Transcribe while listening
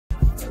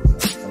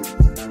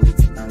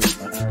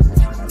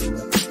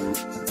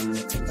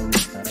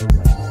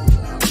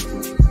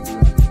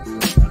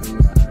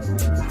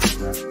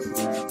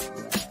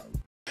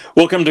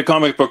Welcome to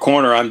Comic Book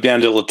Corner. I'm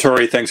Dan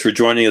DeLatorre. Thanks for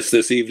joining us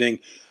this evening.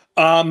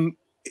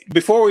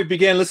 Before we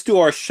begin, let's do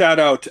our shout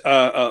out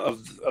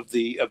of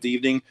the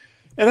evening,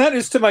 and that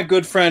is to my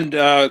good friend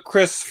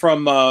Chris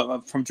from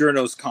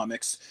Journos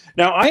Comics.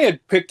 Now, I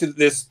had picked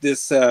this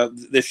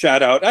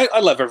shout out. I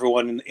love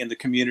everyone in the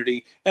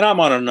community, and I'm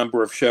on a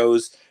number of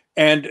shows.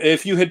 And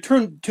if you had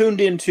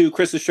tuned into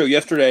Chris's show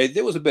yesterday,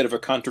 there was a bit of a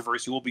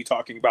controversy. We'll be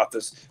talking about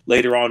this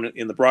later on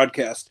in the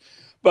broadcast.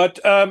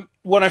 But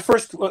when I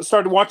first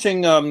started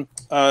watching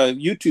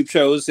YouTube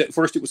shows, at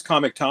first it was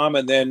Comic Tom,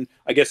 and then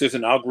I guess there's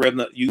an algorithm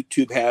that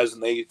YouTube has,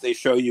 and they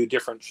show you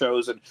different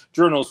shows, and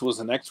Journals was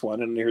the next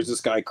one. And here's this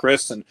guy,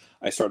 Chris, and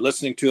I started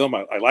listening to him.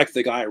 I liked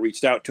the guy. I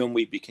reached out to him.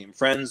 We became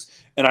friends,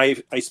 and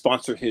I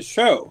sponsor his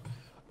show.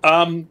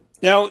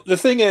 Now, the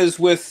thing is,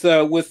 with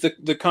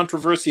the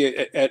controversy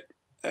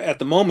at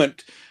the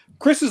moment,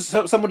 Chris is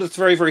someone that's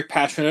very, very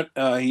passionate.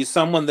 He's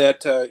someone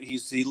that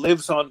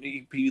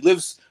he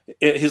lives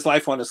his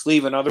life on his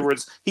sleeve. In other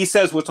words, he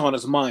says what's on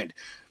his mind.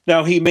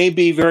 Now, he may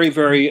be very,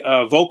 very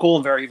vocal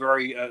and very,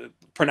 very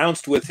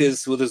pronounced with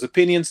his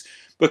opinions,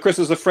 but Chris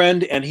is a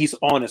friend and he's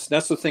honest.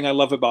 That's the thing I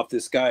love about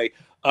this guy.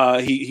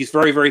 He's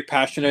very, very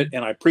passionate,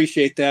 and I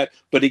appreciate that.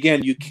 But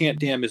again, you can't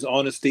damn his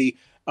honesty.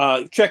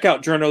 Check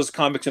out Journos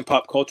Comics and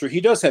Pop Culture.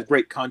 He does have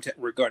great content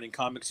regarding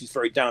comics. He's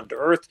very down to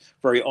earth,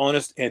 very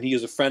honest, and he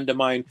is a friend of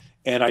mine,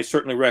 and I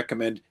certainly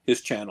recommend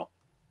his channel.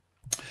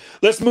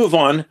 Let's move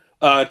on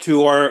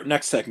to our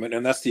next segment,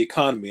 and that's the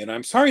economy. And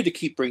I'm sorry to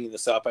keep bringing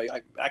this up.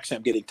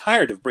 I'm getting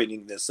tired of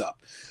bringing this up.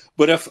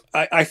 But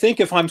I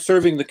think if I'm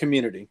serving the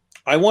community,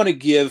 I want to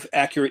give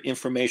accurate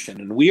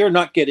information, and we are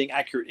not getting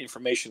accurate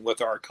information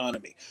with our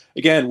economy.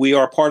 Again, we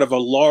are part of a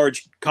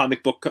large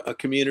comic book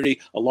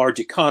community, a large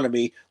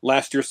economy,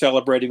 last year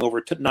celebrating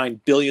over $9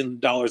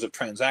 billion of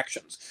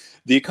transactions.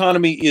 The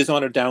economy is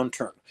on a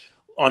downturn.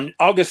 On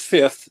August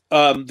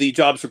 5th, the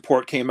jobs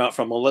report came out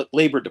from a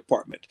Labor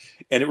Department,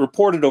 and it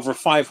reported over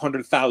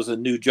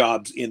 500,000 new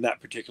jobs in that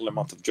particular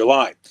month of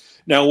July.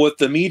 Now, what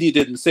the media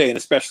didn't say, and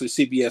especially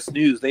CBS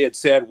News, they had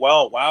said,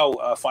 well,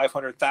 wow,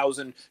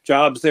 500,000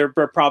 jobs, there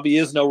probably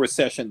is no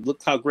recession.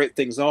 Look how great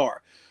things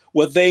are.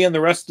 What they and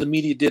the rest of the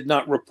media did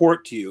not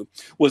report to you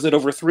was that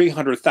over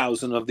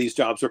 300,000 of these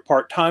jobs are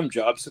part-time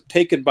jobs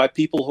taken by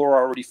people who are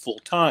already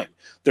full-time.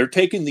 They're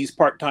taking these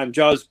part-time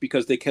jobs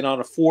because they cannot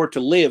afford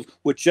to live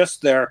with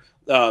just their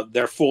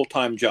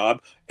full-time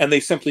job, and they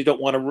simply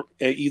don't want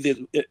to either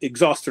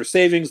exhaust their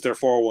savings, their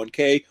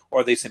 401k,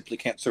 or they simply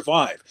can't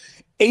survive.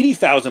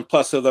 80,000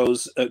 plus of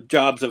those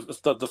jobs of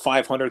the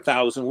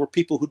 500,000 were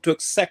people who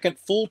took second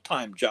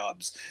full-time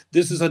jobs.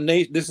 This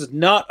is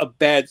not a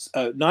bad,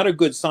 not a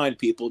good sign,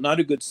 people, not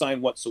a good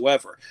sign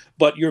whatsoever.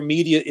 But your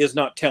media is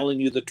not telling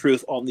you the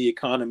truth on the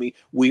economy.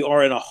 We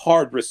are in a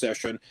hard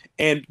recession,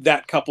 and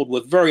that coupled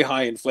with very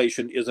high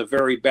inflation is a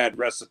very bad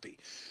recipe.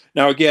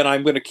 Now, again,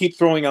 I'm going to keep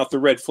throwing out the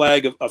red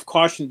flag of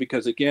caution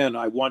because, again,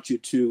 I want you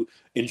to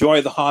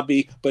enjoy the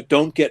hobby, but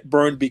don't get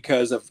burned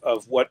because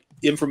of what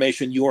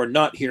information you are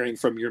not hearing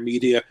from your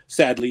media.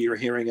 Sadly, you're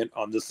hearing it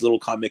on this little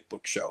comic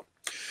book show.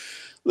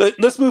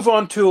 Let's move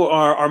on to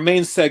our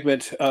main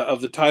segment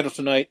of the title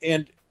tonight.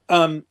 And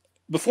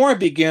before I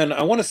begin,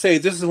 I want to say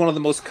this is one of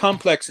the most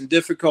complex and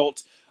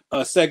difficult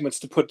segments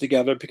to put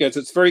together because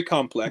it's very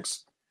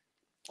complex.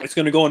 It's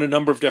going to go in a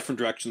number of different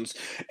directions.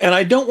 And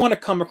I don't want to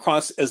come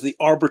across as the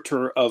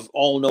arbiter of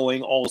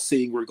all-knowing,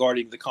 all-seeing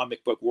regarding the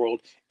comic book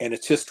world and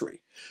its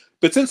history.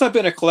 But since I've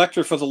been a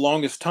collector for the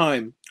longest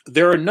time,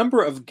 there are a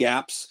number of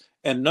gaps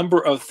and a number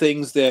of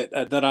things that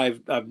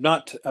I've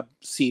not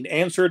seen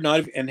answered,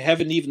 and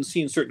haven't even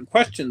seen certain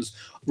questions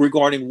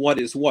regarding what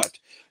is what.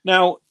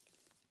 Now,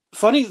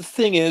 funny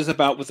thing is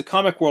about with the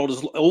comic world,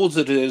 as old as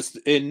it is,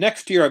 in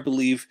next year, I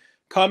believe,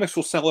 comics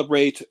will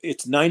celebrate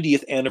its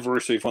 90th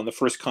anniversary from when the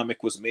first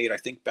comic was made, I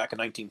think back in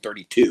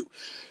 1932.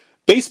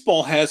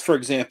 Baseball has, for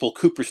example,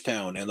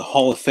 Cooperstown and the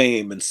Hall of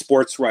Fame and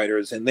sports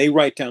writers, and they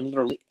write down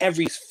literally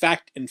every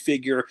fact and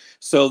figure,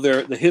 so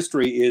the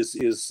history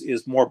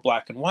is more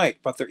black and white.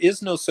 But there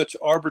is no such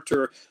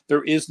arbiter.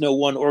 There is no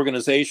one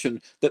organization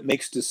that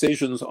makes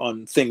decisions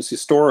on things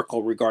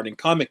historical regarding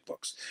comic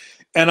books.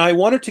 And I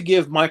wanted to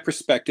give my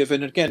perspective,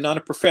 and again, not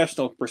a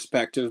professional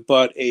perspective,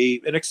 but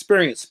an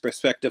experienced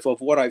perspective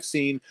of what I've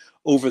seen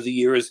over the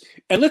years.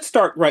 And let's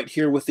start right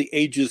here with the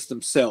ages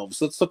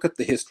themselves. Let's look at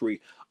the history.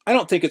 I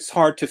don't think it's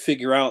hard to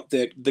figure out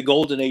that the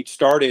golden age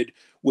started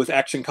with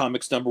Action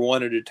Comics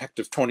 #1 and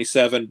Detective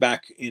 27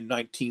 back in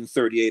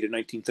 1938 and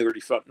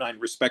 1939,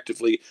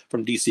 respectively,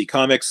 from DC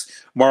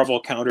Comics.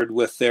 Marvel countered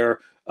with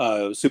their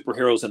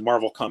superheroes in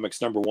Marvel Comics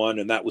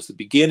 #1, and that was the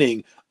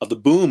beginning of the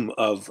boom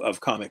of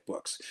comic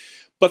books.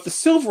 But the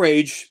Silver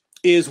Age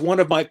is one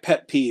of my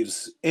pet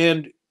peeves,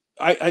 and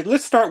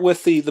let's start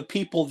with the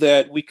people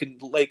that we can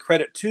lay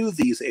credit to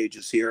these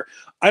ages here.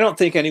 I don't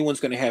think anyone's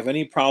going to have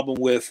any problem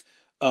with.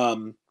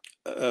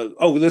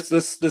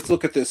 Let's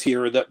look at this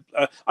here.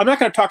 I'm not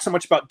going to talk so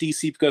much about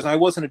DC because I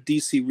wasn't a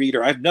DC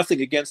reader. I have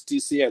nothing against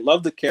DC. I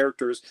love the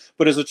characters,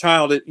 but as a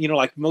child,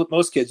 like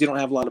most kids, you don't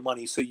have a lot of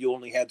money, so you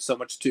only had so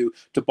much to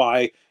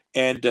buy.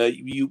 And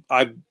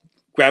I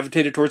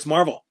gravitated towards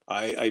Marvel.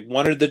 I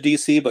wanted the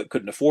DC but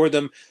couldn't afford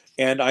them,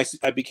 and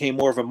I became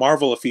more of a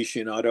Marvel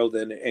aficionado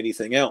than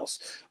anything else.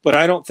 But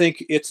I don't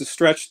think it's a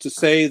stretch to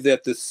say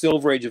that the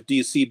Silver Age of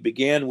DC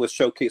began with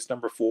Showcase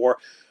 #4.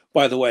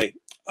 By the way,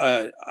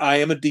 I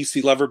am a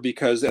DC lover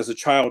because as a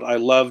child I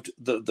loved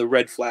the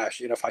Red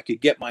Flash, and if I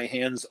could get my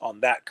hands on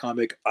that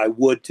comic, I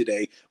would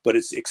today, but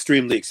it's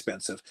extremely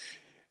expensive.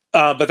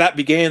 But that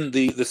began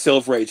the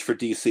Silver Age for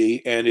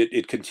DC, and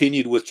it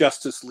continued with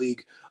Justice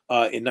League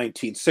in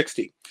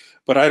 1960.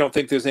 But I don't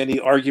think there's any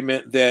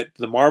argument that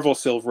the Marvel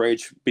Silver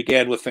Age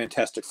began with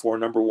Fantastic Four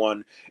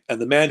 #1,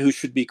 and the man who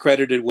should be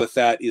credited with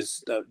that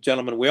is a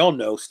gentleman we all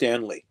know,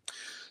 Stan Lee.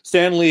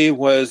 Stan Lee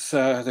was,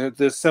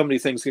 there's so many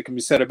things that can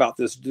be said about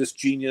this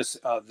genius,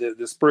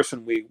 this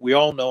person we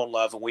all know and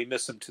love, and we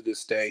miss him to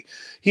this day.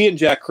 He and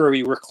Jack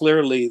Kirby were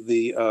clearly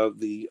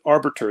the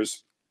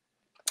arbiters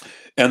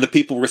and the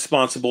people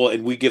responsible,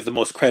 and we give the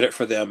most credit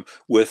for them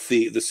with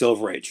the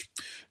Silver Age.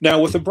 Now,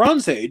 with the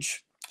Bronze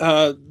Age,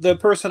 the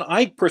person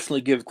I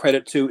personally give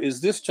credit to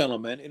is this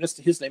gentleman, and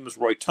his name is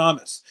Roy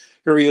Thomas.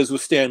 Here he is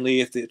with Stan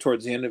Lee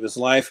towards the end of his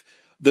life.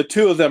 The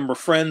two of them were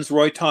friends.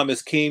 Roy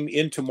Thomas came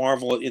into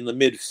Marvel in the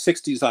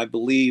mid-'60s, I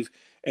believe,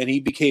 and he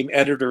became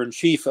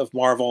editor-in-chief of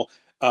Marvel.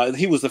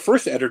 He was the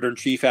first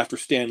editor-in-chief after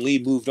Stan Lee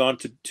moved on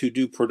to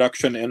do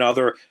production and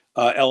other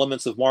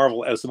elements of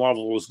Marvel as the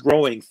Marvel was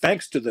growing,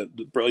 thanks to the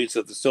brilliance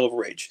of the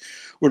Silver Age.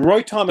 When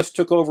Roy Thomas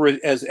took over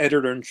as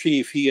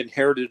editor-in-chief, he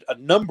inherited a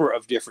number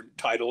of different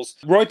titles.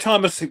 Roy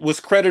Thomas was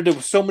credited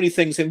with so many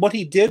things, and what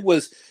he did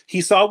was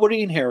he saw what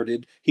he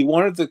inherited. He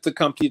wanted the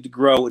company to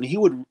grow, and he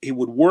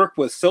would work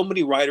with so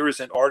many writers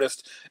and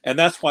artists, and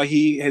that's why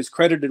he is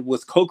credited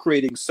with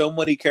co-creating so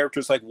many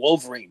characters like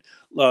Wolverine,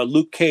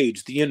 Luke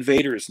Cage, the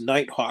Invaders,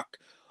 Nighthawk,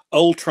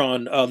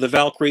 Ultron, the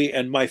Valkyrie,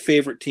 and my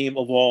favorite team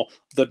of all,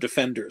 the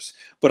Defenders.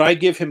 But I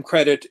give him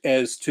credit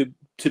as to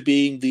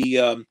being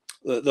the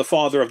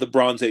father of the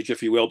Bronze Age,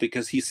 if you will,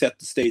 because he set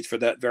the stage for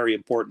that very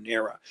important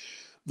era.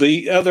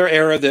 The other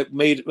era that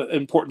made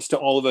importance to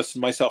all of us,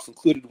 and myself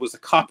included, was the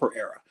Copper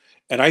era.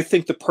 And I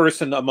think the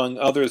person among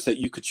others that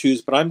you could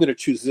choose, but I'm going to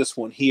choose this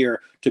one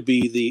here to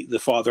be the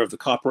father of the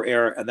Copper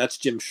era, and that's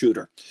Jim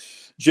Shooter.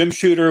 Jim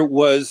Shooter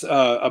was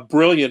a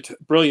brilliant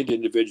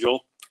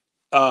individual.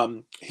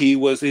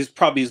 He's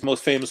probably his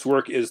most famous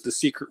work is The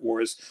Secret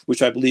Wars,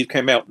 which I believe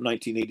came out in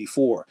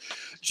 1984.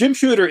 Jim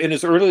Shooter in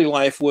his early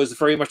life was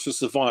very much a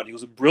savant. He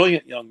was a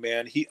brilliant young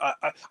man.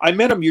 I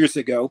met him years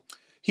ago.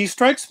 He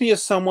strikes me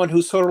as someone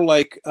who's sort of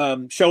like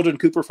Sheldon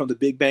Cooper from The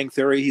Big Bang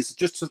Theory. He's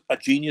just a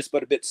genius,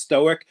 but a bit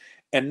stoic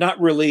and not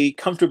really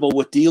comfortable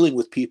with dealing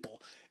with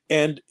people.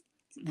 And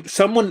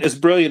someone as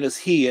brilliant as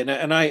he, and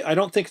I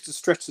don't think it's a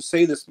stretch to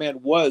say this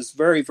man was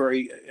very,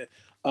 very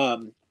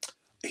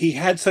he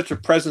had such a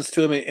presence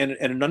to him and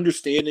an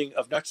understanding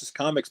of not just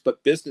comics,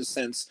 but business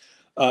sense.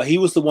 He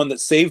was the one that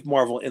saved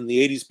Marvel in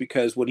the 80s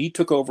because when he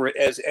took over it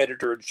as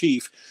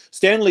editor-in-chief,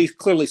 Stan Lee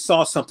clearly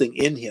saw something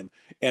in him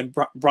and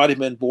brought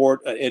him on board,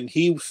 and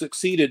he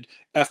succeeded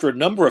after a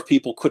number of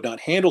people could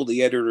not handle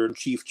the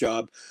editor-in-chief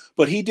job.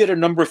 But he did a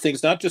number of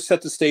things, not just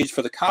set the stage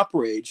for the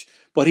Copper Age,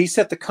 but he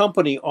set the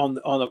company on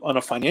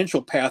a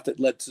financial path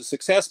that led to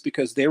success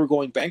because they were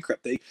going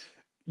bankrupt.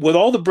 With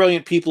all the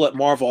brilliant people at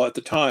Marvel at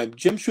the time,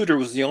 Jim Shooter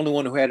was the only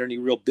one who had any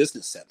real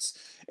business sense.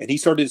 And he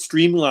started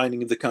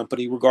streamlining the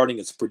company regarding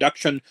its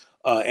production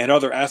and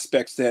other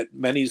aspects that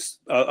many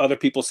other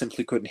people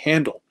simply couldn't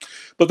handle.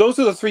 But those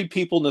are the three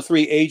people in the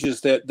three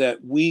ages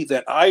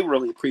that I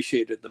really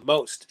appreciated the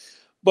most.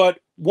 But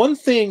one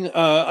thing,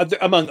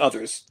 among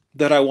others,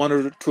 that I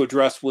wanted to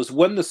address was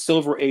when the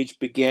Silver Age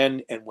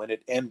began and when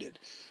it ended.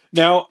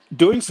 Now,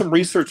 doing some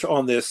research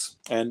on this,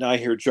 and I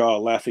hear Jaw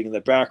laughing in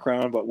the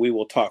background, but we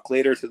will talk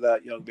later to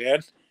that young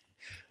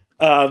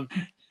man.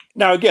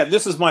 Now, again,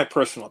 this is my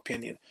personal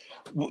opinion.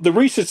 The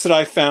research that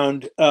I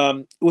found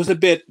was a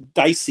bit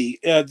dicey.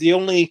 The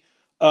only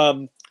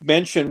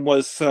mention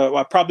was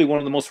probably one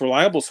of the most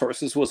reliable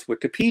sources was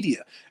Wikipedia.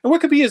 And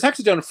Wikipedia has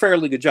actually done a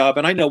fairly good job,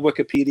 and I know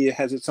Wikipedia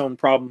has its own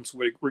problems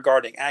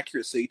regarding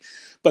accuracy,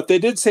 but they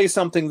did say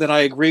something that I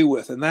agree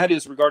with, and that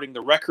is regarding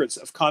the records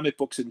of comic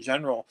books in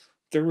general.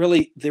 There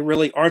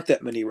really aren't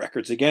that many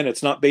records. Again,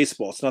 it's not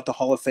baseball. It's not the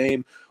Hall of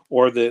Fame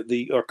or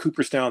or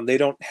Cooperstown. They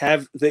don't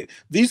have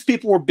these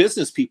people were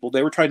business people.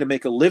 They were trying to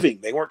make a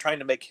living. They weren't trying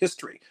to make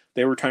history.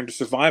 They were trying to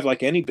survive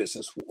like any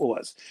business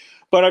was.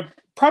 But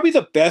probably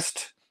the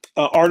best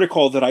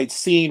article that I'd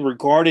seen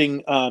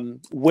regarding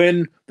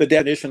when the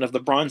definition of the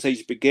Bronze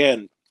Age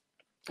began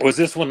was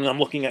this one I'm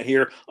looking at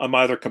here on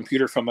my other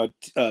computer from a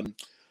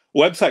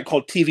website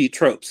called TV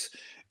Tropes.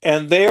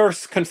 And they are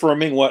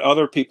confirming what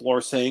other people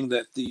are saying,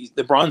 that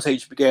the Bronze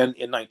Age began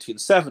in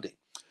 1970.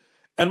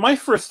 And my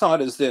first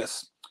thought is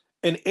this: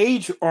 an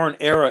age or an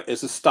era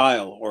is a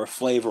style or a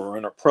flavor or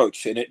an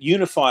approach, and it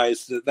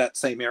unifies that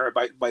same era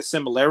by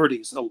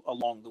similarities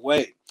along the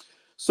way.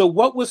 So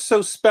what was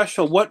so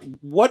special?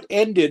 What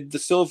ended the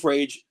Silver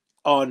Age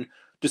on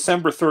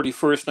December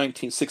 31st,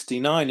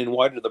 1969, and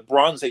why did the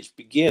Bronze Age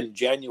begin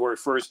January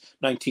 1st,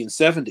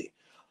 1970?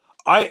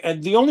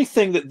 and the only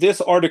thing that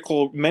this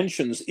article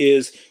mentions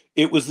is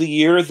it was the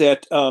year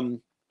that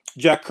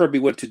Jack Kirby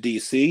went to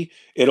DC.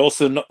 It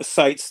also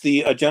cites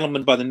the a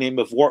gentleman by the name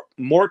of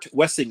Mort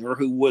Wessinger,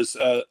 who was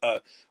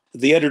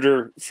the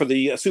editor for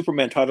the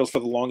Superman titles for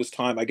the longest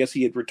time. I guess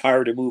he had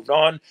retired and moved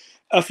on.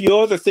 A few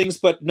other things,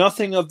 but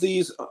nothing of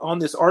these on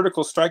this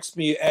article strikes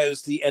me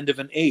as the end of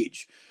an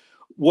age.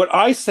 What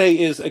I say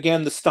is,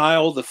 again, the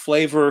style, the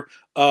flavor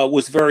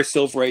was very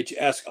Silver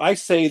Age-esque. I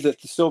say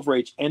that the Silver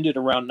Age ended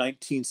around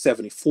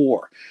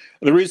 1974.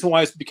 And the reason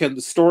why is because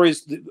the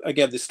stories,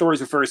 again, the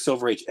stories are very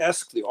Silver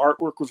Age-esque. The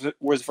artwork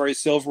was very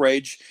Silver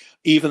Age.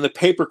 Even the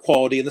paper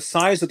quality and the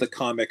size of the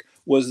comic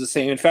was the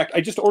same. In fact,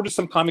 I just ordered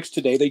some comics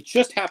today. They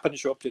just happened to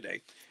show up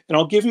today. And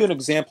I'll give you an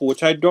example,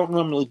 which I don't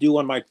normally do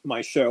on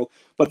my show,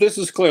 but this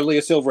is clearly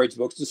a Silver Age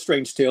book. It's a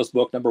Strange Tales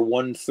book, number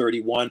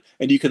 131,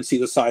 and you can see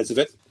the size of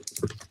it.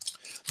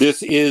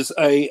 This is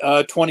a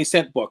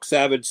 20-cent book,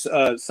 Savage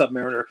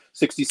Submariner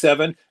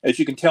 67. As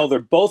you can tell, they're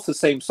both the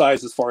same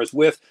size as far as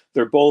width.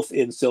 They're both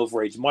in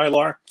Silver Age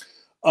Mylar.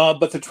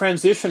 But the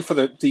transition for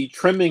the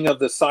trimming of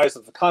the size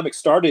of the comic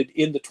started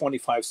in the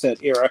 25-cent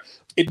era.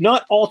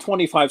 Not all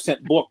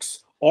 25-cent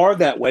books are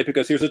that way,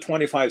 because here's a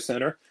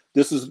 25-center.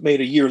 This was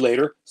made a year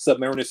later,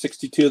 Submariner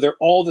 62. They're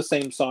all the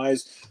same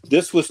size.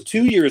 This was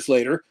 2 years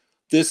later.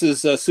 This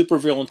is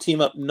Supervillain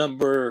Team Up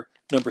number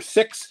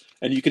 6,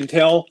 and you can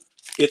tell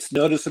it's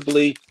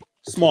noticeably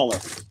smaller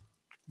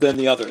than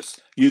the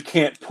others. You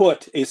can't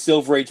put a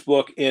Silver Age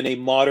book in a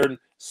modern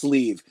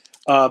sleeve,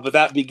 but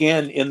that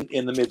began in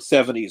the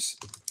mid-70s.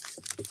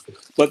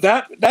 But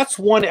that's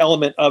one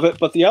element of it.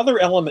 But the other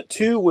element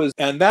too was,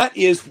 and that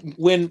is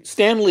when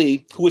Stan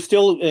Lee, who was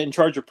still in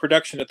charge of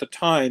production at the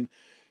time,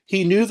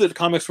 he knew that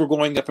comics were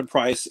going up in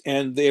price,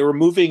 and they were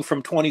moving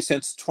from 20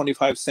 cents to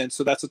 25 cents,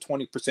 so that's a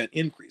 20%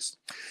 increase.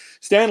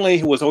 Stan Lee,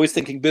 who was always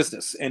thinking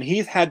business, and he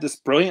had this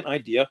brilliant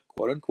idea,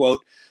 quote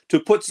unquote, to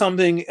put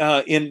something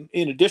in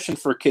addition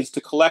for kids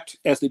to collect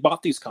as they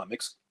bought these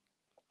comics.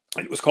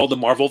 It was called the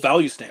Marvel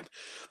Value Stamp.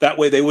 That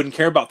way they wouldn't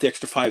care about the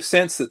extra 5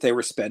 cents that they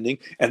were spending,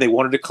 and they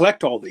wanted to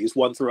collect all these,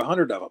 1 through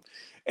 100 of them.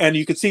 And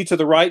you can see to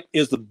the right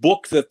is the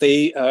book that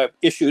they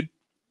issued.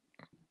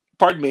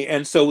 Pardon me.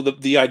 And so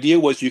the idea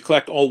was you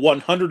collect all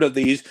 100 of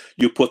these,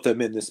 you put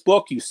them in this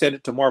book, you send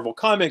it to Marvel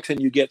Comics,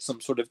 and you get some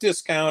sort of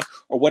discount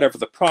or whatever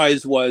the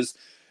prize was.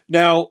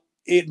 Now,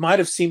 it might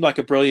have seemed like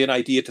a brilliant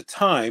idea at the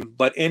time,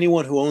 but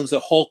anyone who owns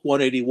a Hulk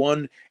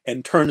 181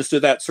 and turns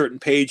to that certain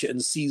page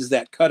and sees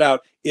that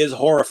cutout is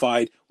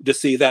horrified to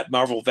see that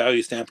Marvel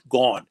Value Stamp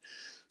gone.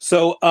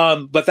 So,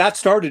 but that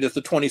started at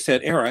the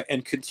 20-cent era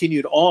and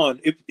continued on.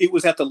 It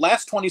was at the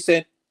last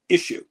 20-cent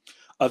issue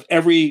of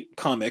every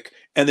comic,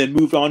 and then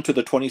moved on to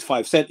the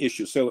 25-cent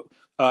issue. So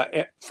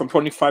from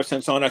 25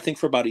 cents on, I think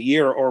for about a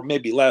year or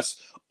maybe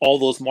less, all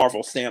those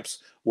Marvel stamps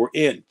were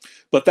in.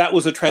 But that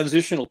was a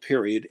transitional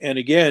period. And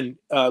again,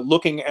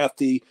 looking at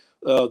the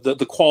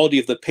quality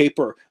of the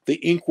paper, the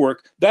ink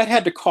work, that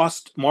had to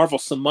cost Marvel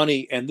some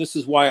money. And this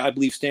is why I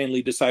believe Stan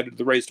Lee decided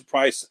to raise the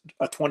price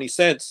 20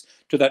 cents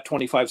to that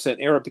 25-cent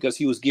era, because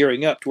he was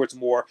gearing up towards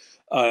more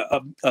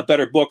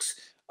better books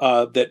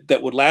that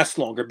would last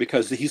longer,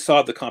 because he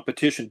saw the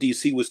competition.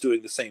 DC was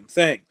doing the same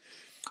thing.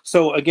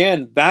 So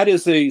again, that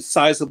is a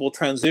sizable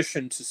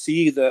transition to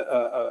see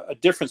a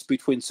difference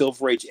between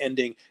Silver Age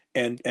ending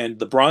and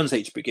the Bronze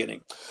Age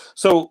beginning.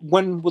 So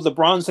when the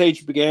Bronze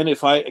Age began,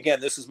 again,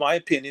 this is my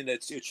opinion,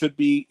 it should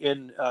be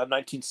in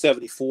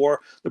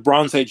 1974. The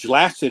Bronze Age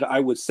lasted,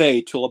 I would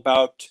say, till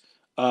about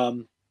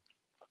when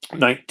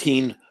I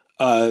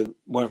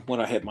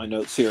had my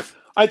notes here,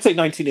 I'd say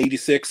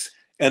 1986.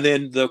 And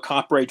then the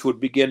Copper Age would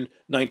begin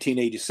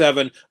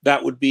 1987.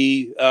 That would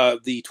be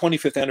the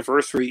 25th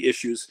anniversary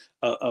issues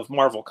of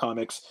Marvel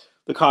Comics.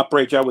 The Copper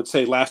Age, I would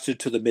say, lasted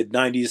to the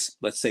mid-90s,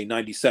 let's say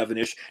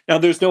 97-ish. Now,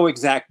 there's no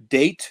exact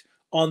date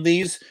on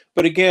these,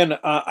 but again,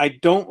 I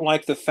don't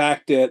like the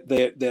fact that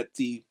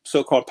the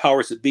so-called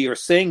powers that be are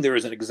saying there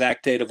is an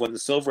exact date of when the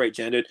Silver Age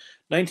ended.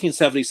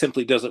 1970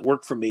 simply doesn't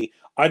work for me.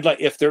 I'd like,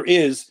 if there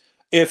is,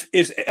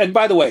 and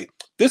by the way,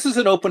 this is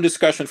an open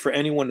discussion for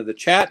anyone in the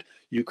chat.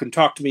 You can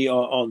talk to me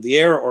on the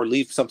air, or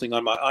leave something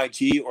on my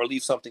IG, or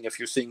leave something if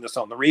you're seeing this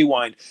on the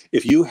rewind.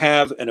 If you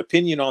have an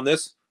opinion on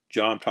this,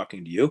 John, I'm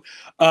talking to you,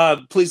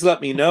 please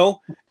let me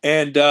know.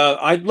 And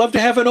I'd love to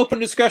have an open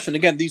discussion.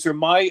 Again, these are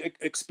my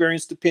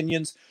experienced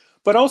opinions.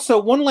 But also,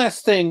 one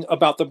last thing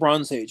about the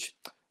Bronze Age.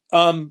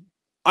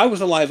 I was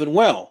alive and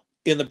well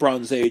in the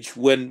Bronze Age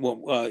when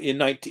in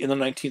the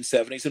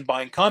 1970s and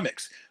buying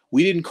comics.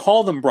 We didn't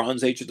call them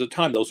Bronze Age at the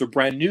time. Those were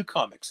brand new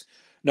comics.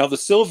 Now, the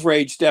Silver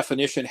Age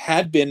definition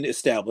had been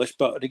established,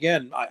 but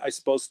again, I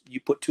suppose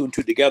you put 2 and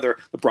 2 together,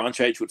 the Bronze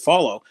Age would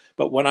follow.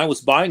 But when I was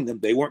buying them,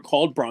 they weren't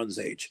called Bronze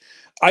Age.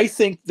 I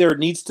think there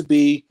needs to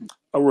be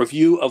a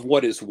review of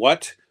what is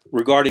what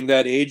regarding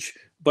that age,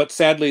 but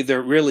sadly,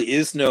 there really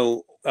is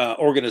no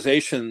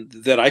organization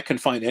that I can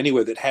find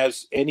anywhere that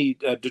has any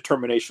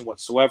determination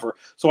whatsoever.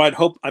 So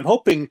I'm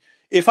hoping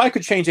if I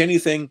could change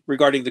anything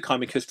regarding the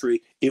comic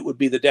history, it would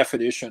be the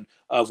definition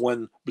of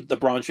when the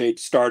Bronze Age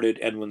started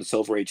and when the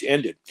Silver Age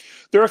ended.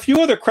 There are a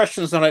few other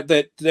questions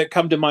that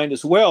come to mind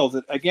as well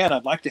that, again,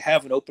 I'd like to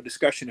have an open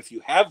discussion if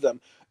you have them,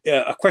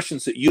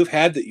 questions that you've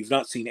had that you've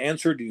not seen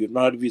answered, or you've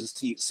not even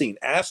seen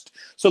asked.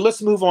 So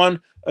let's move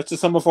on to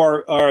some of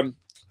our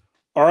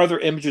other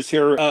images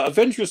here.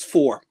 Avengers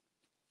 4.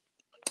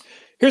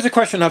 Here's a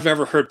question I've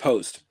never heard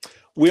posed.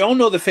 We all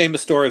know the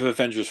famous story of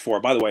Avengers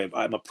 4. By the way,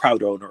 I'm a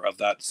proud owner of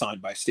that,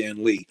 signed by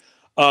Stan Lee.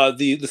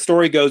 The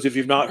story goes, if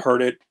you've not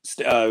heard it,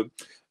 the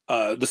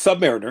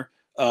Submariner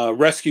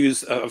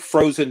rescues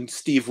frozen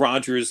Steve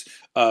Rogers,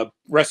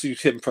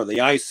 rescues him from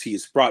the ice.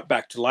 He's brought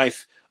back to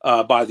life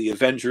by the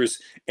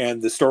Avengers,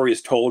 and the story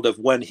is told of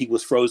when he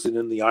was frozen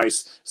in the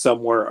ice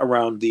somewhere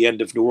around the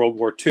end of World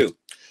War II.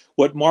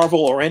 What Marvel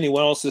or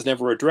anyone else has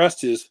never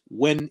addressed is,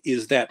 when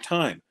is that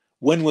time?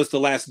 When was the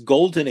last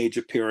Golden Age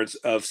appearance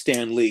of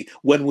Stan Lee?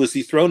 When was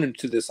he thrown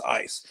into this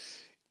ice?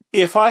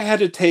 If I had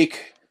to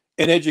take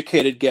an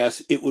educated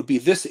guess, it would be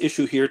this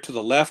issue here to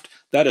the left.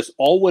 That is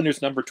All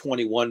Winners number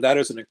 21. That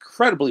is an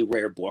incredibly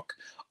rare book.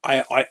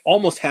 I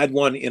almost had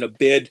one in a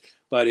bid,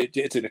 but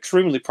it's an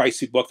extremely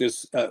pricey book.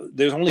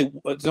 There's only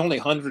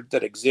 100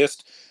 that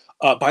exist.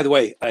 By the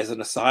way, as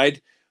an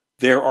aside,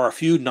 there are a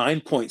few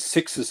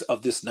 9.6s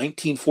of this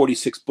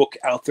 1946 book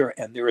out there,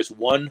 and there is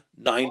one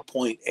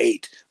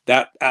 9.8.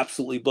 That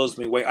absolutely blows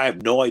me away. I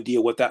have no idea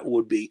what that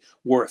would be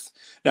worth.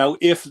 Now,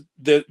 if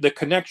the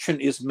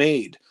connection is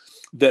made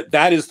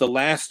that is the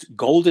last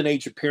Golden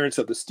Age appearance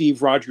of the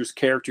Steve Rogers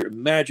character,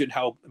 imagine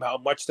how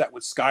much that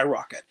would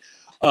skyrocket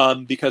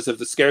because of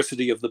the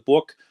scarcity of the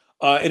book.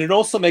 And it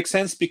also makes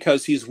sense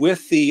because he's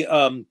with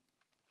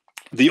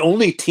the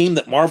only team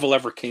that Marvel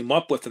ever came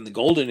up with in the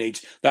Golden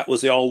Age. That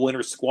was the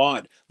All-Winner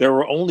Squad. There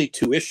were only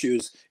 2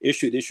 issues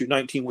issued, issue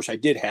 19, which I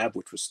did have,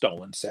 which was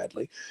stolen,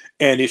 sadly,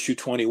 and issue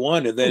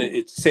 21, and then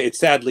it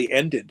sadly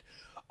ended.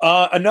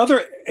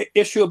 Another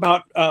issue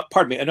about,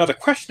 another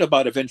question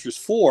about Avengers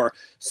 4,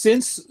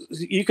 since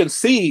you can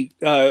see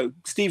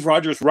Steve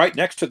Rogers right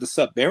next to the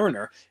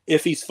Submariner,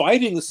 if he's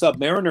fighting the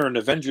Submariner in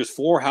Avengers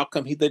 4, how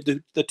come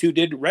the two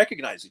didn't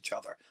recognize each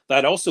other?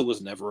 That also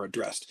was never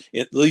addressed,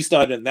 at least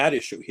not in that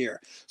issue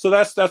here. So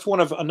that's one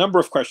of a number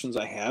of questions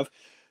I have.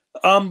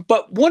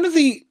 But one of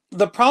the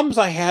problems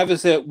I have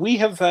is that we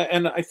have,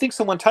 and I think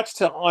someone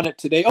touched on it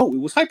today. Oh, it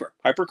was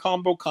Hyper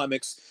Combo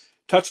Comics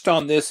touched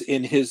on this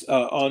in his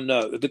on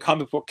the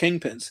Comic Book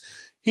Kingpins.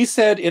 He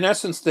said, in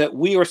essence, that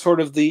we are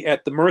sort of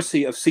at the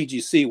mercy of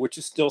CGC, which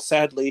is still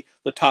sadly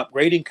the top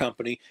grading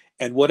company,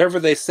 and whatever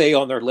they say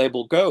on their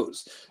label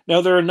goes. Now,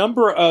 there are a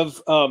number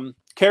of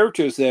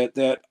characters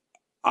that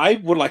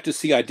I would like to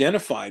see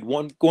identified.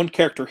 One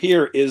character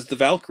here is the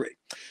Valkyrie.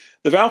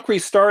 The Valkyrie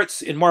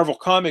starts in Marvel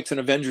Comics in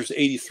Avengers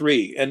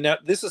 83, and now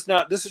this is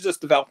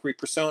just the Valkyrie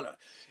persona.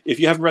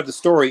 If you haven't read the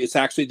story, it's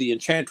actually the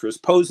Enchantress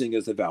posing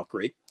as the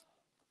Valkyrie.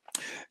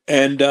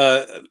 And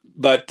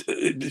but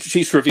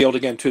she's revealed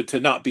again to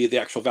not be the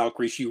actual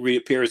Valkyrie. She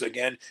reappears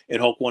again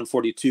in Hulk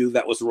 142.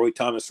 That was the Roy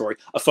Thomas story,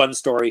 a fun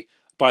story.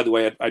 By the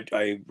way,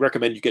 I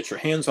recommend you get your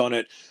hands on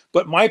it.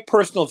 But my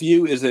personal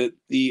view is that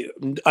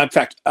in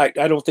fact, I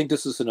don't think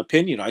this is an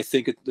opinion. I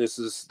think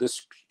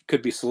this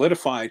could be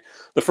solidified.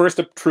 The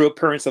first true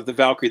appearance of the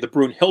Valkyrie, the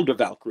Brunhilde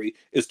Valkyrie,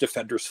 is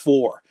Defenders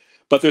 4.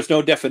 But there's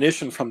no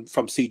definition from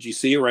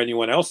CGC or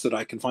anyone else that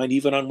I can find,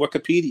 even on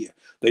Wikipedia.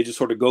 They just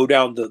sort of go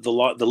down the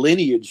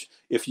lineage,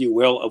 if you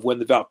will, of when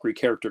the Valkyrie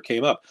character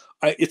came up.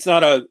 It's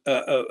not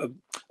a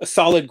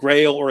solid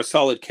grail or a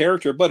solid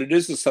character, but it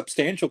is a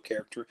substantial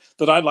character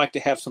that I'd like to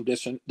have some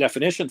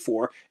definition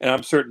for, and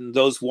I'm certain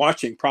those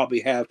watching probably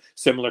have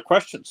similar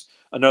questions.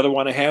 Another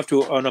one I have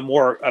on a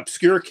more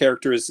obscure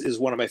character is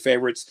one of my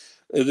favorites.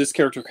 This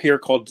character here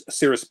called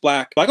Sirius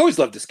Black. I always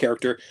loved this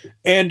character,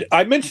 and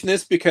I mention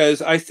this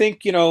because I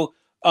think,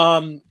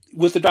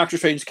 with the Doctor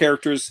Strange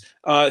characters,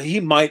 he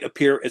might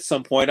appear at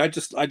some point. I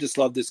just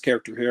love this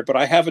character here, but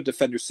I have a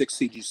Defender 6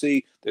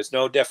 CGC. There's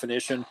no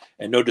definition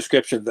and no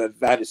description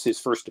that is his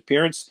first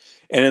appearance.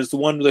 And as the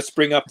one, let's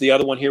bring up the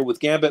other one here with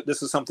Gambit.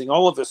 This is something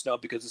all of us know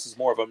because this is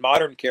more of a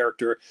modern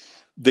character.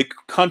 The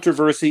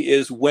controversy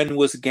is, when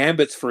was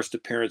Gambit's first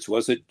appearance?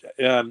 Was it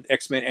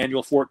X-Men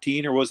Annual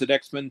 14 or was it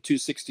X-Men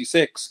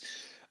 266?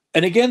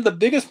 And again, the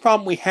biggest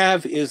problem we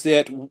have is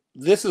that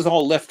this is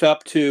all left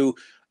up to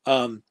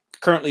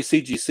currently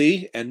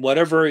CGC, and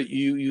whatever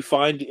you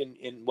find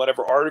in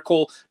whatever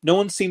article, no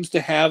one seems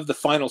to have the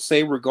final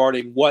say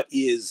regarding what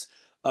is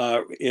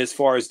as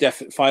far as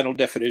final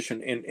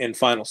definition and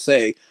final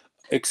say,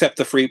 except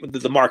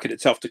the market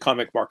itself, the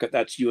comic market.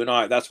 That's you and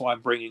I. That's why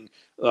I'm bringing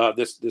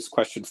this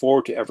question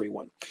forward to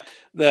everyone.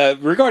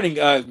 Regarding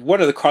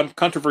one of the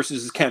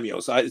controversies is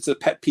cameos. It's a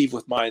pet peeve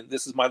with mine.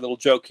 This is my little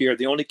joke here.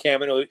 The only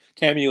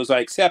cameos I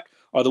accept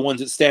are the ones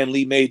that Stan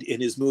Lee made in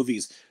his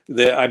movies.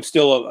 I'm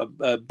still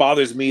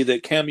bothers me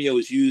that cameo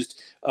is used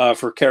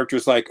for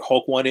characters like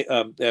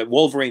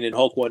Wolverine in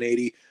Hulk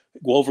 180,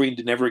 Wolverine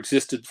never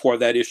existed before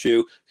that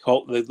issue.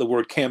 The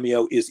word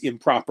cameo is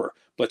improper,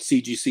 but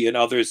CGC and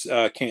others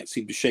can't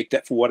seem to shake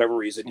that for whatever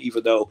reason,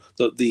 even though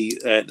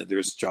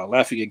there's John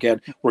laughing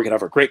again. We're going to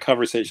have a great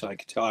conversation, I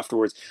can tell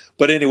afterwards.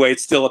 But anyway,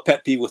 it's still a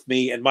pet peeve with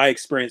me, and my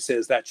experience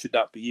says that should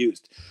not be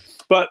used.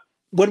 But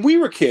when we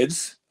were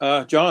kids,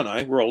 John and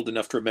I were old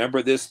enough to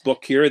remember this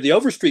book here, the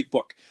Overstreet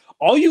book.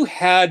 All you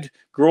had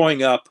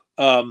growing up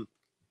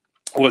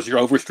was your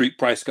Overstreet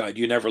price guide.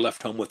 You never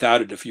left home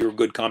without it if you were a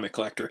good comic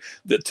collector.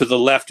 To the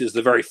left is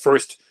the very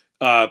first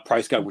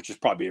price guide, which is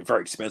probably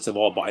very expensive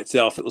all by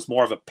itself. It was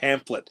more of a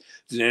pamphlet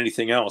than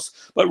anything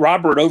else. But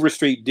Robert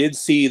Overstreet did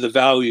see the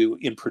value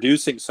in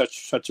producing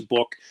such a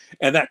book,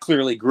 and that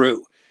clearly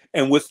grew.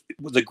 And with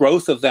the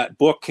growth of that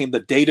book came the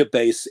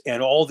database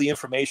and all the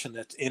information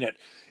that's in it.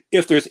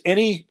 If there's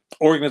any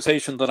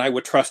organization that I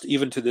would trust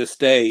even to this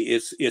day,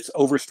 it's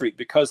Overstreet,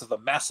 because of the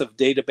massive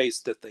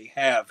database that they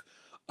have.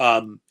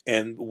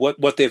 And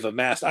what they've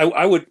amassed.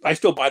 I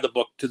still buy the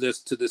book to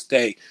this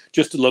day,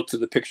 just to look through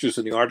the pictures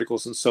and the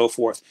articles and so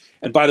forth.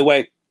 And by the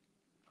way,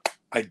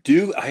 I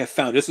have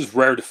found, this is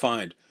rare to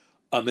find,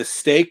 a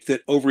mistake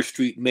that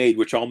Overstreet made,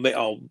 which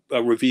I'll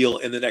reveal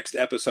in the next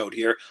episode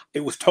here.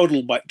 It was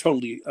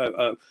totally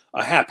a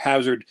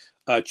haphazard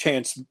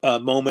chance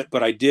moment,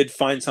 but I did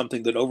find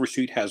something that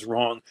Overstreet has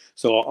wrong.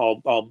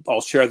 So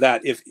I'll share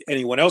that. If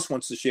anyone else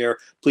wants to share,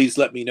 please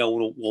let me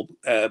know. We'll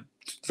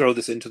throw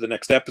this into the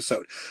next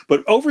episode.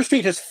 But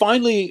Overstreet has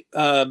finally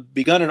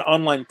begun an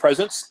online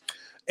presence,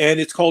 and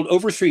it's called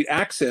Overstreet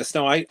Access.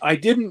 Now, I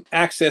didn't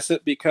access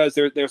it because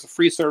there's a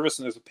free service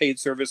and there's a paid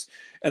service,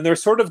 and they're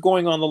sort of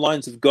going on the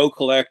lines of Go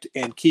Collect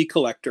and Key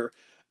Collector.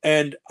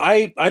 And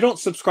I don't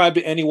subscribe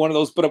to any one of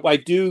those, but I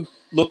do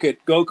look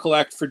at Go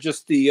Collect for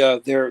just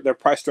their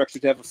price structure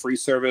to have a free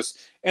service,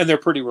 and they're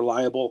pretty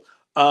reliable.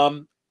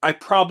 I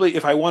probably,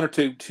 if I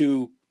wanted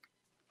to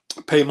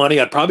pay money,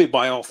 I'd probably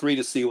buy all three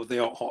to see what they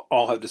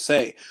all have to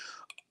say.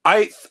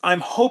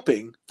 I'm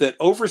hoping that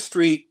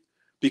Overstreet,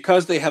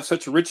 because they have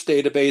such a rich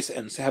database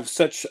and have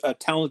such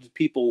talented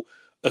people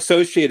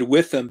associated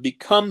with them,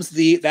 becomes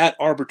that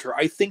arbiter.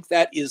 I think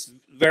that is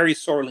very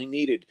sorely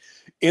needed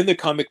in the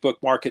comic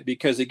book market,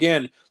 because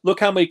again, look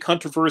how many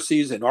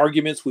controversies and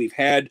arguments we've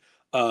had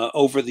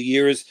over the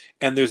years,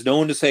 and there's no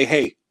one to say,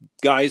 hey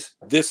guys,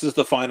 this is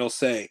the final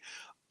say.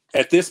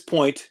 At this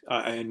point,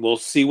 and we'll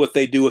see what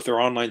they do with their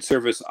online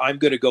service, I'm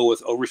going to go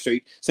with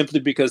Overstreet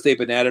simply because they've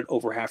been at it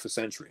over half a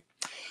century.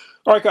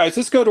 All right, guys,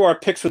 let's go to our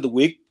picks for the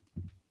week.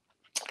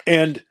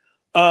 And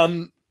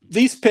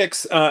these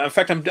picks, in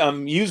fact,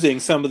 I'm using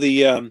some of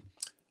the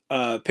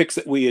picks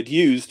that we had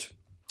used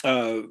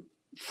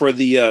for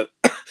the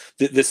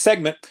this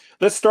segment.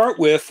 Let's start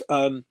with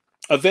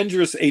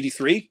Avengers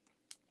 83.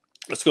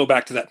 Let's go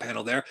back to that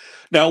panel there.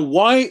 Now,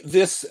 why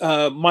this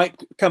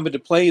might come into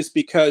play is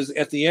because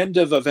at the end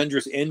of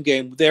Avengers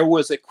Endgame, there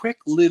was a quick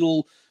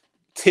little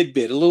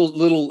tidbit, a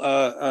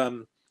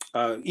little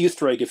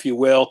Easter egg, if you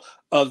will,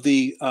 of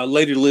the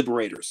Lady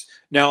Liberators.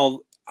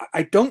 Now,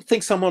 I don't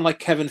think someone like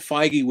Kevin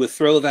Feige would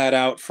throw that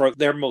out for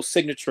their most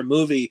signature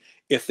movie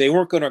if they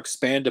weren't going to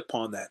expand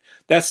upon that.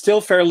 That's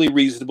still fairly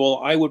reasonable.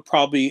 I would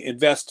probably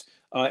invest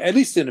at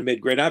least in a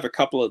mid-grade. I have a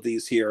couple of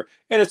these here,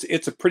 and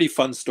it's a pretty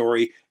fun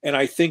story, and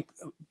I think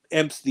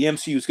the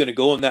MCU is going to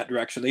go in that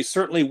direction. They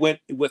certainly went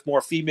with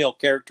more female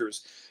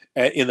characters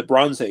in the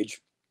Bronze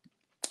Age,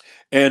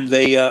 and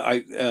they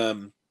I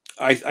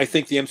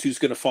think the MCU is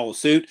going to follow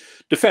suit.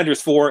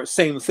 Defenders 4,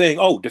 same thing.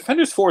 Oh,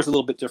 Defenders 4 is a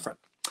little bit different.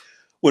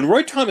 When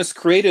Roy Thomas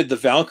created the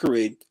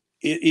Valkyrie,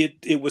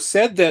 it was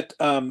said that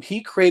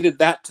he created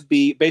that to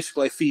be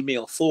basically a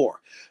female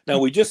Thor. Now,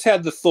 we just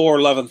had the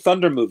Thor Love and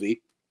Thunder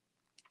movie,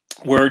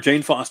 where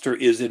Jane Foster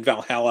is in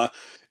Valhalla,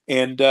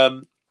 and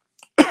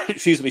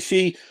excuse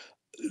me,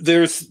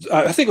 there's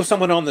I think it was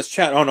someone on this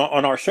chat on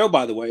our show,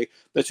 by the way,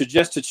 that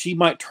suggested she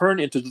might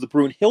turn into the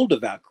Brunhilde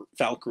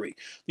Valkyrie,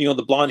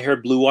 the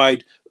blonde-haired,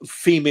 blue-eyed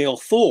female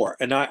Thor,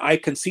 and I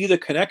can see the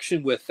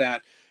connection with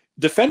that.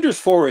 Defenders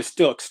 4 is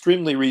still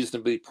extremely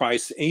reasonably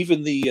priced.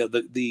 Even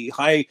the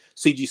high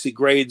CGC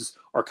grades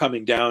are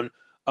coming down.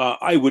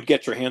 I would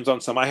get your hands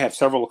on some. I have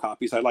several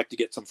copies. I'd like to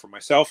get some for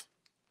myself.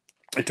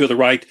 And to the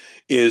right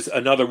is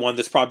another one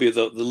that's probably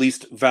the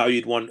least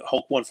valued one,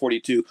 Hulk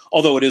 142,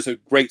 although it is a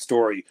great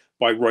story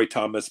by Roy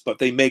Thomas, but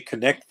they may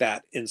connect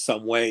that in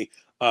some way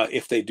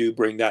if they do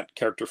bring that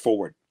character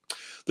forward.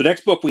 The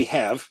next book we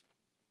have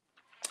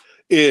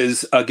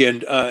is,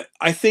 again,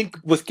 I think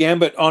with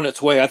Gambit on its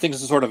way, I think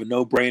this is sort of a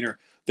no-brainer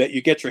that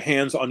you get your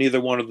hands on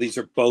either one of these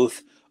or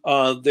both.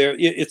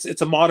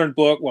 It's a modern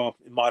book, well,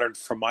 modern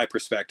from my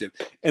perspective,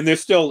 and they're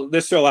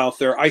still out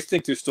there. I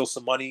think there's still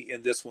some money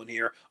in this one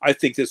here. I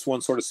think this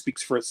one sort of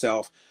speaks for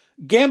itself.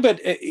 Gambit,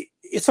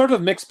 it's sort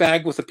of a mixed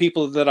bag with the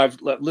people that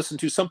I've listened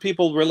to. Some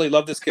people really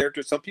love this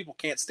character. Some people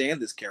can't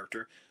stand this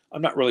character.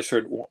 I'm not really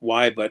sure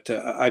why, but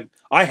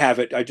I have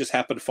it. I just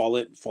happen to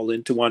fall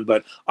into one,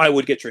 but I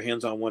would get your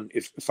hands on one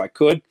if I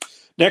could.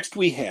 Next,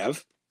 we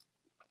have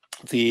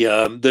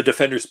the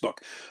Defenders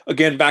book.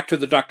 Again, back to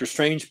the Doctor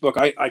Strange book.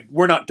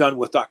 We're not done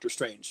with Doctor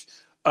Strange.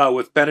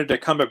 with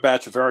Benedict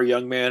Cumberbatch, a very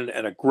young man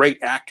and a great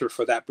actor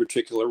for that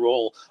particular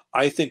role.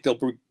 I think they'll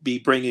be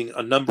bringing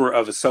a number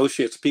of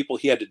associates, people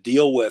he had to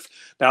deal with.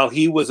 Now,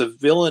 he was a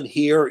villain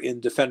here in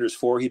Defenders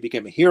 4. He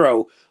became a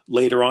hero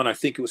later on. I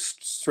think it was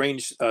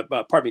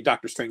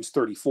Doctor Strange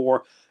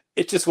 34.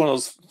 It's just one of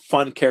those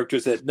fun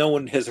characters that no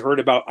one has heard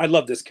about. I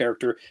love this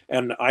character,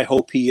 and I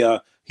hope he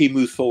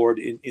moves forward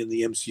in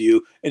the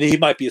MCU. And he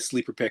might be a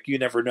sleeper pick. You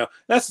never know.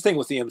 That's the thing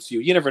with the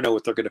MCU. You never know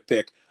what they're going to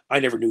pick. I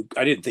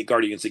didn't think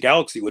Guardians of the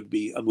Galaxy would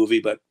be a movie,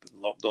 but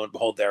lo and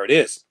behold, there it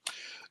is.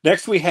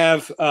 Next, we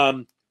have,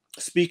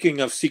 speaking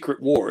of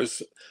Secret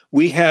Wars,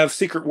 we have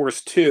Secret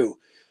Wars 2.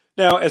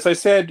 Now, as I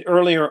said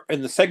earlier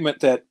in the segment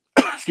that,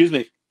 excuse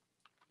me,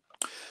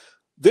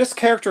 this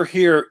character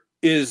here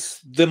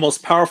is the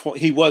most powerful.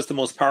 He was the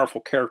most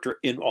powerful character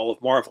in all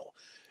of Marvel.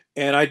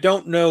 And I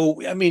don't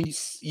know, I mean,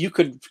 you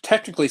could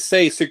technically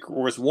say Secret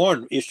Wars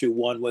 1, issue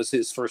 1 was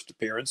his first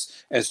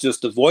appearance as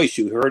just a voice.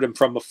 You heard him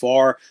from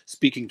afar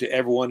speaking to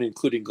everyone,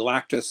 including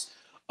Galactus.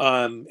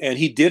 And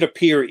he did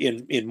appear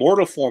in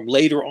mortal form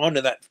later on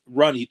in that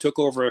run. He took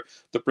over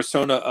the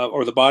persona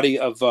or the body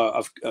of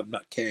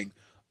not Kang.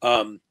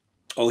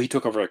 He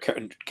took over a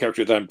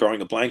character that I'm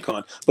drawing a blank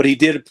on, but he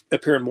did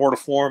appear in mortal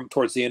form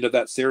towards the end of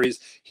that series.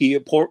 He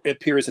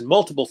appears in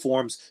multiple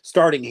forms,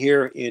 starting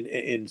here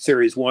in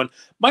series 1.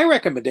 My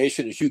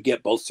recommendation is you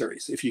get both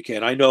series if you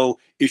can. I know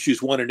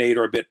issues 1 and 8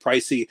 are a bit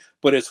pricey,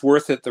 but it's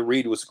worth it. The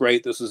read was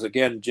great. This is,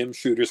 again, Jim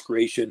Shooter's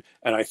creation,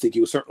 and I think he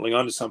was certainly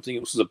onto something.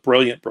 It was a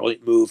brilliant,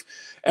 brilliant move.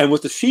 And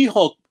with the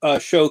She-Hulk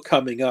show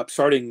coming up,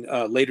 starting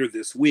later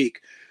this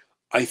week,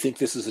 I think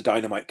this is a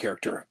dynamite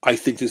character. I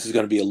think this is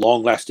going to be a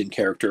long-lasting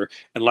character,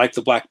 and like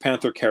the Black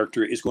Panther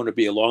character, is going to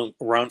be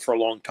around for a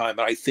long time.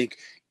 And I think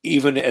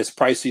even as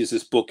pricey as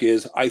this book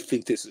is, I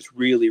think this is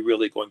really,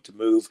 really going to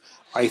move.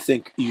 I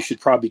think you should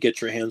probably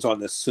get your hands on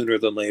this sooner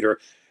than later.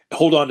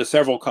 Hold on to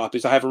several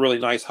copies. I have a really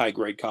nice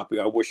high-grade copy.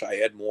 I wish I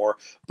had more,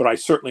 but I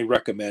certainly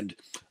recommend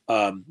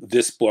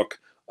this book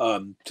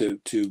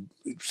to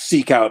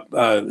seek out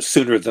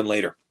sooner than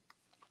later.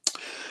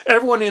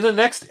 Everyone, in the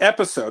next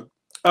episode,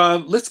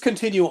 let's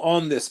continue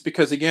on this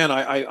because, again,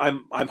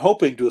 I'm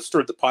hoping to have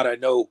stirred the pot. I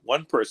know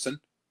one person,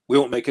 we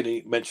won't make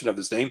any mention of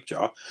his name,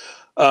 Joe,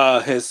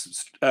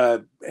 has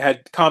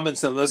had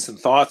comments on this and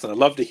thoughts, and I'd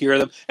love to hear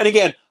them. And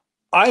again,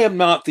 I am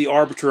not the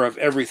arbiter of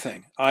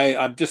everything.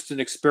 I'm just an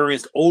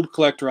experienced old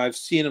collector. I've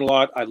seen it a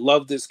lot. I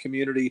love this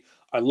community.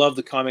 I love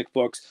the comic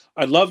books.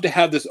 I'd love to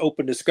have this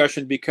open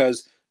discussion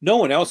because no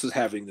one else is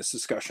having this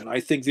discussion. I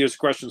think there's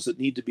questions that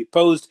need to be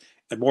posed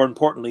and, more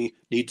importantly,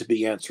 need to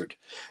be answered.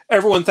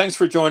 Everyone, thanks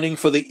for joining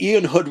for the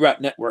Ian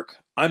Hoodrat Network.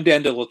 I'm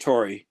Dan De La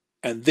Torre,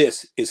 and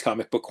this is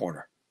Comic Book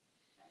Corner.